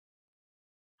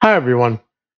Hi everyone.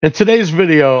 In today's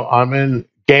video, I'm in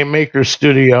GameMaker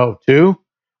Studio 2.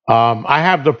 I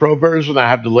have the Pro version. I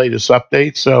have the latest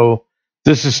update. So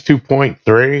this is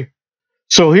 2.3.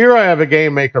 So here I have a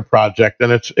GameMaker project,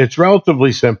 and it's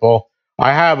relatively simple.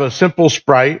 I have a simple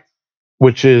sprite,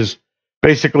 which is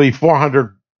basically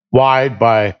 400 wide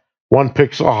by 1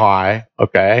 pixel high.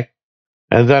 Okay,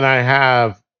 and then I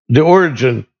have the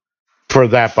origin for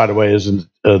that. By the way, is in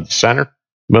the center,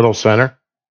 middle center.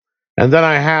 And then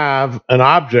I have an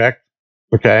object,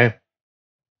 okay,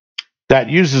 that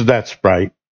uses that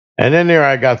sprite. And in there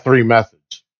I got three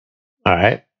methods. All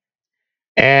right.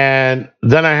 And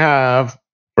then I have,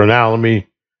 for now, let me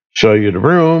show you the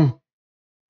room.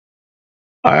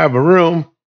 I have a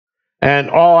room, and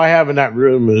all I have in that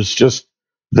room is just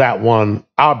that one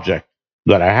object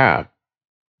that I have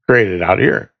created out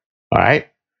here. All right.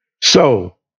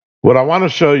 So what I want to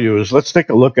show you is let's take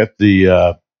a look at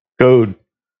the code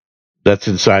that's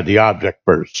inside the object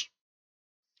first.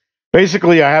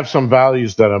 Basically, I have some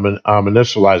values that I'm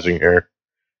initializing here,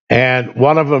 and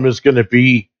one of them is going to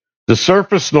be the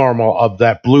surface normal of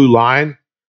that blue line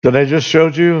that I just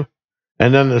showed you,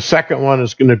 and then the second one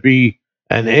is going to be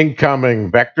an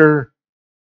incoming vector,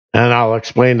 and I'll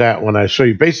explain that when I show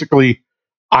you. Basically,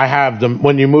 I have them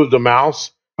when you move the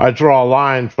mouse, I draw a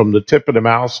line from the tip of the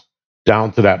mouse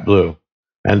down to that blue,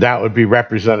 and that would be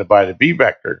represented by the B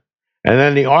vector, and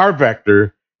then the R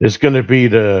vector is going to be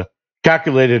the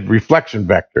calculated reflection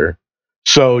vector.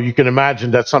 So you can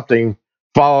imagine that something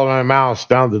followed my mouse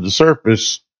down to the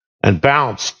surface and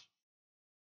bounced.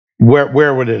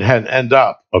 Where would it end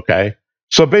up? Okay.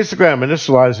 So basically, I'm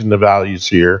initializing the values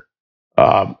here,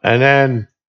 and then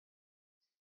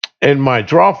in my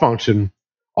draw function,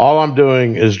 all I'm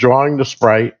doing is drawing the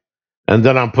sprite, and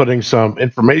then I'm putting some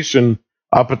information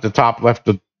up at the top left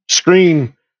of the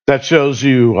screen that shows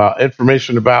you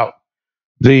information about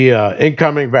the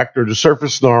incoming vector, the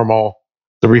surface normal,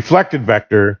 the reflected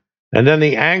vector, and then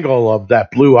the angle of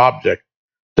that blue object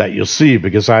that you'll see,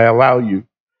 because I allow you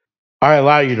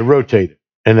to rotate it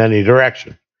in any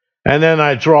direction. And then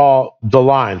I draw the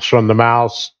lines from the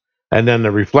mouse and then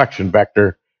the reflection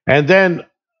vector. And then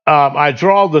I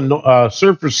draw the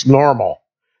surface normal.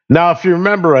 Now, if you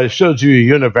remember, I showed you a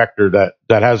unit vector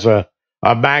that has a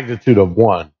magnitude of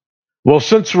 1. Well,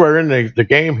 since we're in the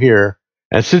game here,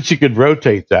 and since you could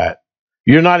rotate that,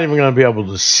 you're not even going to be able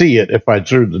to see it if I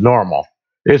drew the normal.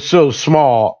 It's so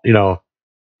small,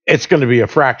 it's going to be a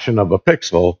fraction of a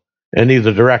pixel in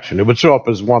either direction. It would show up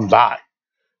as one dot,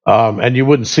 and you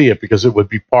wouldn't see it because it would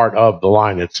be part of the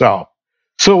line itself.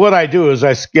 So what I do is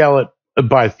I scale it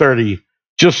by 30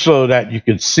 just so that you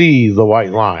can see the white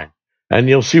line. And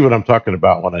you'll see what I'm talking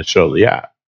about when I show the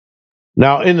app.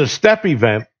 Now, in the step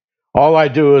event, all I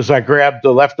do is I grab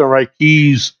the left and right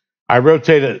keys. I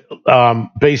rotate it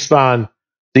based on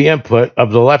the input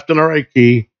of the left and the right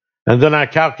key. And then I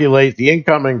calculate the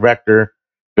incoming vector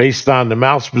based on the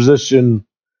mouse position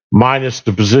minus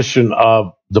the position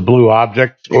of the blue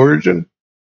object's origin.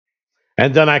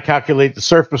 And then I calculate the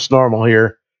surface normal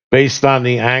here based on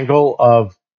the angle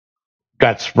of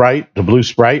that sprite, the blue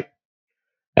sprite.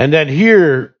 And then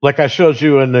here, like I showed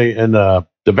you in the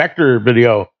vector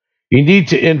video, you need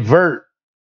to invert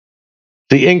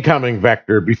the incoming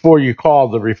vector before you call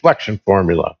the reflection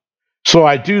formula. So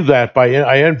I do that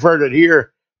I invert it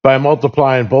here by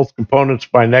multiplying both components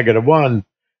by -1,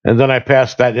 and then I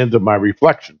pass that into my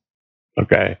reflection.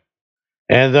 Okay.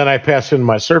 And then I pass in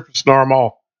my surface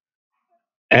normal,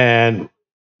 and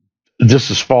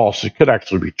this is false. It could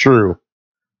actually be true.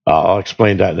 I'll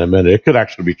explain that in a minute. It could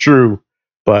actually be true,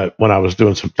 but when I was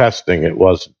doing some testing, it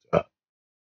wasn't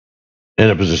in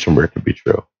a position where it could be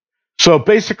true. So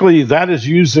basically, that is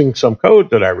using some code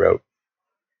that I wrote.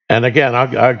 And again,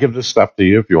 I'll give this stuff to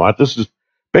you if you want. This is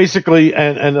basically,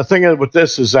 and the thing with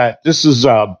this is that this is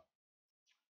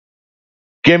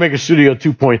GameMaker Studio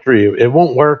 2.3. It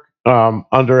won't work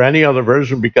under any other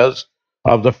version because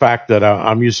of the fact that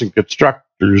I'm using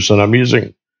constructors and I'm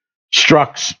using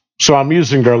structs. So I'm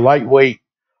using their lightweight,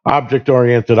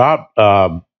 object-oriented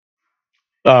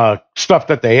stuff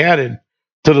that they added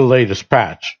to the latest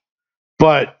patch.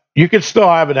 But you can still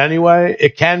have it anyway.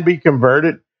 It can be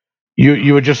converted.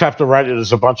 You would just have to write it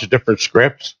as a bunch of different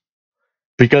scripts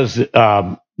because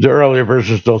the earlier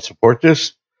versions don't support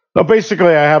this. So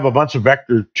basically, I have a bunch of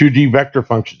 2D vector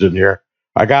functions in here.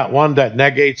 I got one that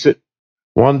negates it,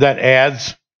 one that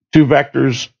adds 2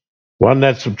 vectors, one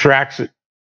that subtracts it,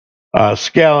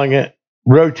 scaling it,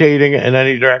 rotating it in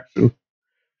any direction,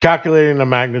 calculating the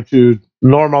magnitude,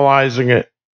 normalizing it,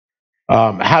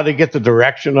 how to get the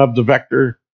direction of the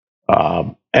vector,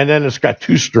 and then it's got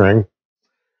toString.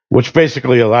 which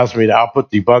basically allows me to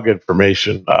output debug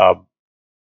information by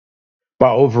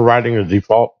overriding the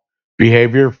default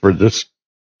behavior for this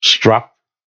struct.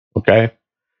 Okay.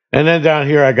 And then down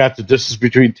here, I got the distance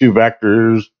between two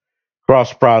vectors,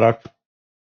 cross product,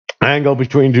 angle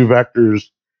between two vectors.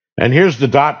 And here's the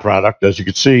dot product. As you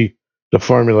can see, the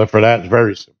formula for that is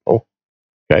very simple.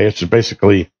 Okay. It's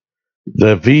basically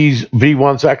the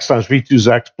V1's X times V2's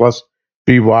X plus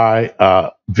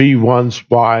V1's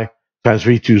Y times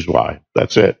V2's Y.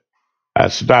 That's it.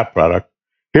 That's the dot product.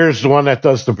 Here's the one that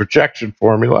does the projection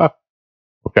formula.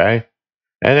 Okay.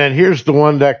 And then here's the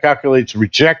one that calculates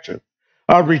rejection.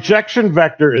 A rejection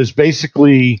vector is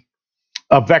basically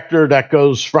a vector that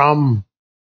goes from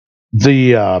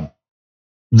the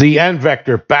end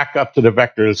vector back up to the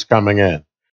vector that's coming in.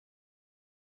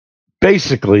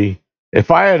 Basically, if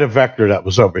I had a vector that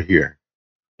was over here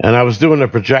and I was doing a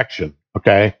projection,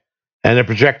 okay, and it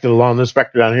projected along this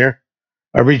vector down here,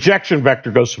 a rejection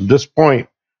vector goes from this point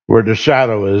where the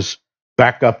shadow is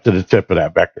back up to the tip of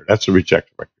that vector. That's a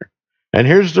rejection vector. And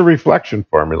here's the reflection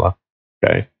formula,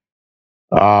 okay?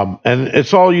 And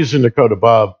it's all using the code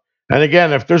above. And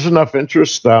again, if there's enough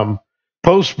interest,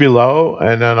 post below,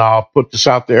 and then I'll put this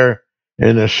out there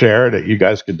in a share that you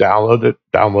guys could download it,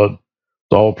 download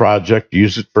the whole project,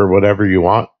 use it for whatever you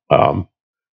want.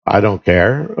 I don't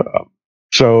care.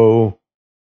 So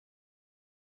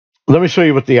let me show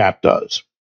you what the app does.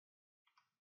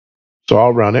 So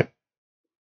I'll run it.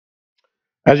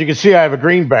 As you can see, I have a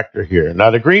green vector here.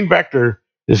 Now the green vector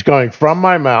is going from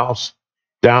my mouse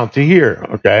down to here,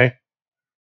 okay?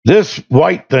 This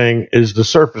white thing is the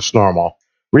surface normal.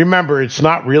 Remember, it's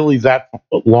not really that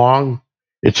long.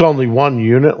 It's only 1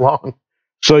 unit long.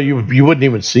 So you wouldn't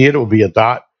even see it. It would be a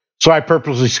dot. So I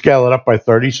purposely scale it up by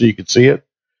 30 so you could see it.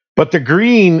 But the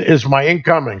green is my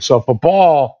incoming. So if a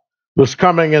ball was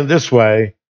coming in this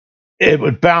way, it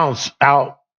would bounce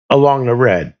out along the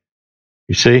red.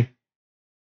 You see?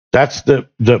 That's the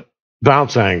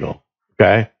bounce angle,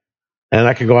 okay? And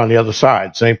I can go on the other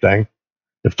side, same thing.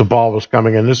 If the ball was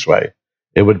coming in this way,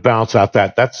 it would bounce out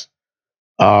that. That's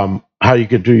how you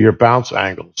could do your bounce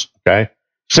angles, okay?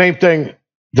 Same thing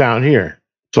down here.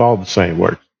 It's all the same,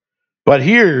 works. But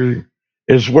here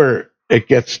is where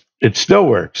it still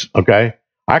works, okay?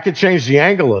 I could change the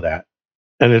angle of that,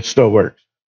 and it still works.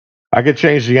 I could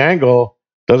change the angle,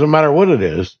 doesn't matter what it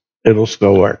is, it'll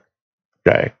still work,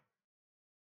 okay?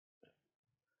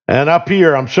 And up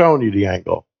here, I'm showing you the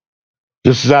angle.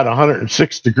 This is at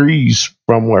 106 degrees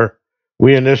from where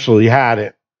we initially had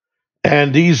it.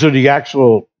 And these are the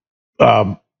actual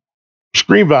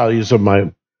screen values of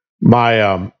my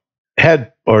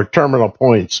head or terminal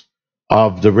points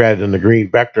of the red and the green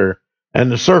vector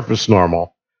and the surface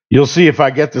normal. You'll see if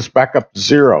I get this back up to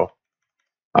 0.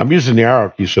 I'm using the arrow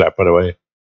keys for that, by the way.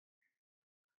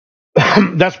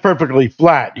 That's perfectly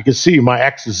flat. You can see my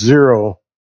X is 0.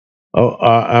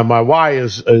 And my Y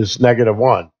is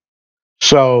 -1.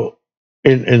 So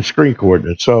in screen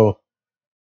coordinates. So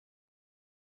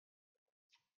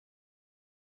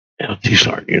these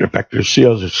aren't unit vectors. See,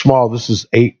 those are small. This is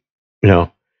 8.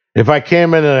 If I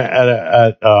came in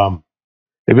at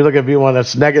if you look at V1,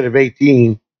 that's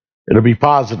 -18. It'll be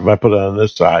positive if I put it on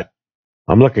this side.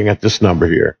 I'm looking at this number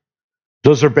here.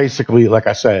 Those are basically, like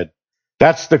I said,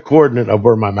 that's the coordinate of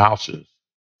where my mouse is.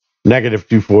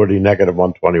 -240,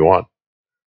 -121.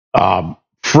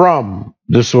 From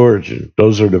this origin,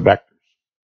 those are the vectors.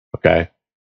 Okay.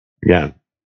 Again.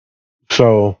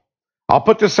 So I'll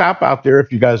put this app out there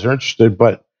if you guys are interested,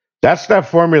 but that's that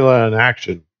formula in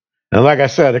action. And like I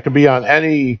said, it can be on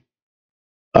any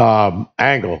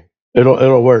angle.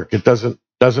 It'll work. It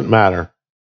doesn't matter.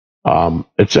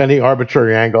 It's any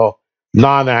arbitrary angle,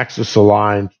 non-axis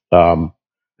aligned, and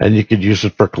you could use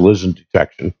it for collision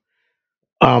detection.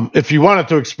 If you wanted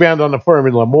to expand on the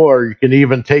formula more, you can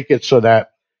even take it so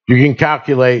that you can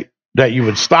calculate that you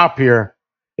would stop here.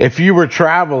 If you were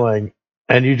traveling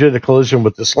and you did a collision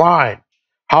with this line,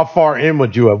 how far in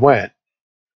would you have went?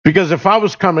 Because if I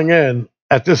was coming in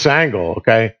at this angle,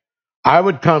 okay, I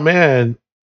would come in,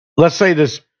 let's say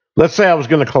I was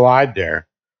going to collide there.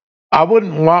 I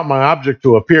wouldn't want my object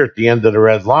to appear at the end of the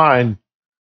red line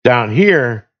down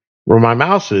here where my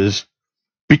mouse is,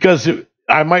 because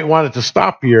I might want it to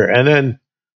stop here and then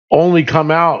only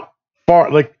come out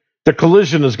far. Like the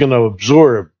collision is going to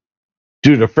absorb,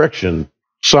 due to friction,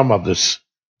 some of this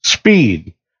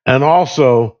speed. And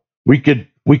also we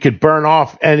could burn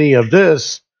off any of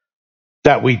this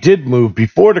that we did move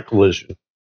before the collision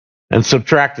and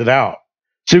subtract it out.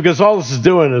 See, because all this is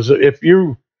doing is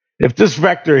if this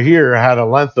vector here had a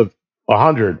length of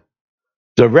 100,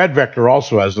 the red vector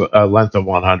also has a length of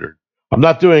 100. I'm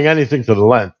not doing anything to the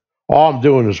length. All I'm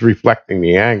doing is reflecting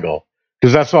the angle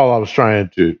because that's all I was trying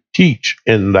to teach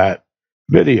in that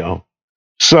video.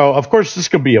 So, of course, this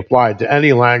could be applied to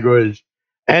any language,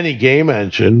 any game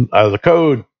engine. The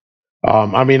code,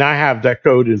 I mean, I have that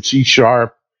code in C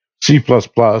Sharp, C++,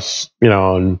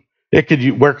 and it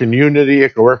could work in Unity,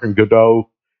 it could work in Godot,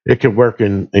 it could work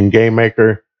in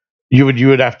GameMaker. You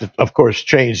would have to, of course,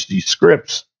 change these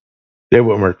scripts. They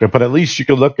wouldn't work, but at least you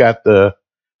could look at the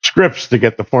scripts to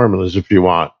get the formulas if you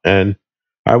want. And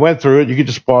I went through it. You can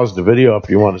just pause the video if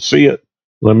you want to see it.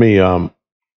 Let me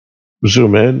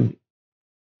zoom in.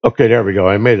 Okay, there we go.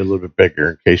 I made it a little bit bigger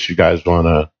in case you guys want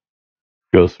to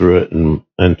go through it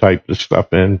and type this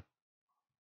stuff in.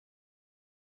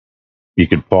 You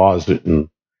could pause it and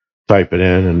type it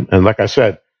in. And like I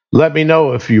said, let me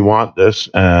know if you want this,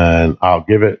 and I'll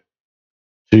give it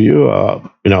to you.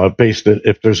 Based on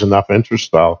if there's enough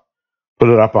interest, I'll put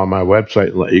it up on my website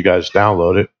and let you guys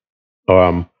download it.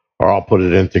 Or I'll put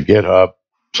it into GitHub,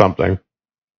 something,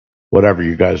 whatever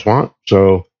you guys want.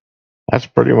 So that's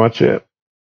pretty much it.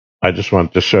 I just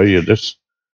wanted to show you this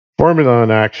formula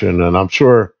in action, and I'm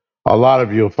sure a lot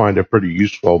of you will find it pretty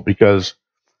useful because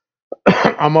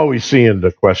I'm always seeing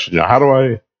the question: how do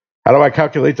I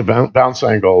calculate the bounce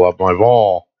angle of my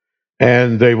ball?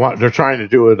 And they're trying to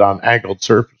do it on angled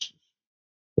surfaces.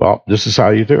 Well, this is how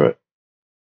you do it.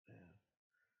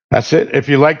 That's it. If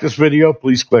you like this video,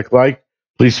 please click like,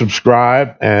 please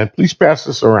subscribe, and please pass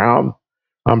this around.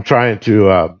 I'm trying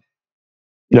to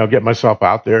get myself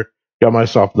out there, get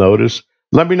myself noticed.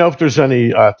 Let me know if there's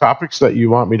any topics that you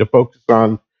want me to focus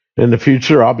on in the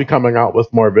future. I'll be coming out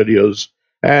with more videos.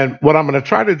 And what I'm going to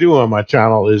try to do on my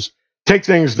channel is take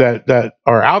things that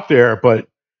are out there, but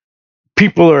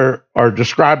people are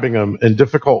describing them in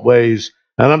difficult ways.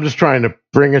 And I'm just trying to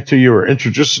bring it to you or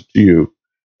introduce it to you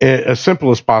as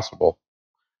simple as possible.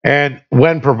 And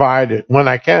when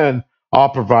I can, I'll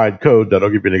provide code that'll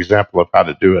give you an example of how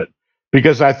to do it.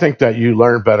 Because I think that you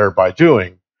learn better by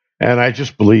doing. And I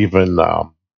just believe in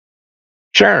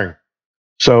sharing.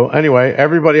 So anyway,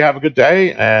 everybody have a good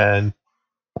day. And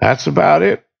that's about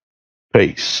it.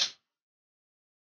 Peace.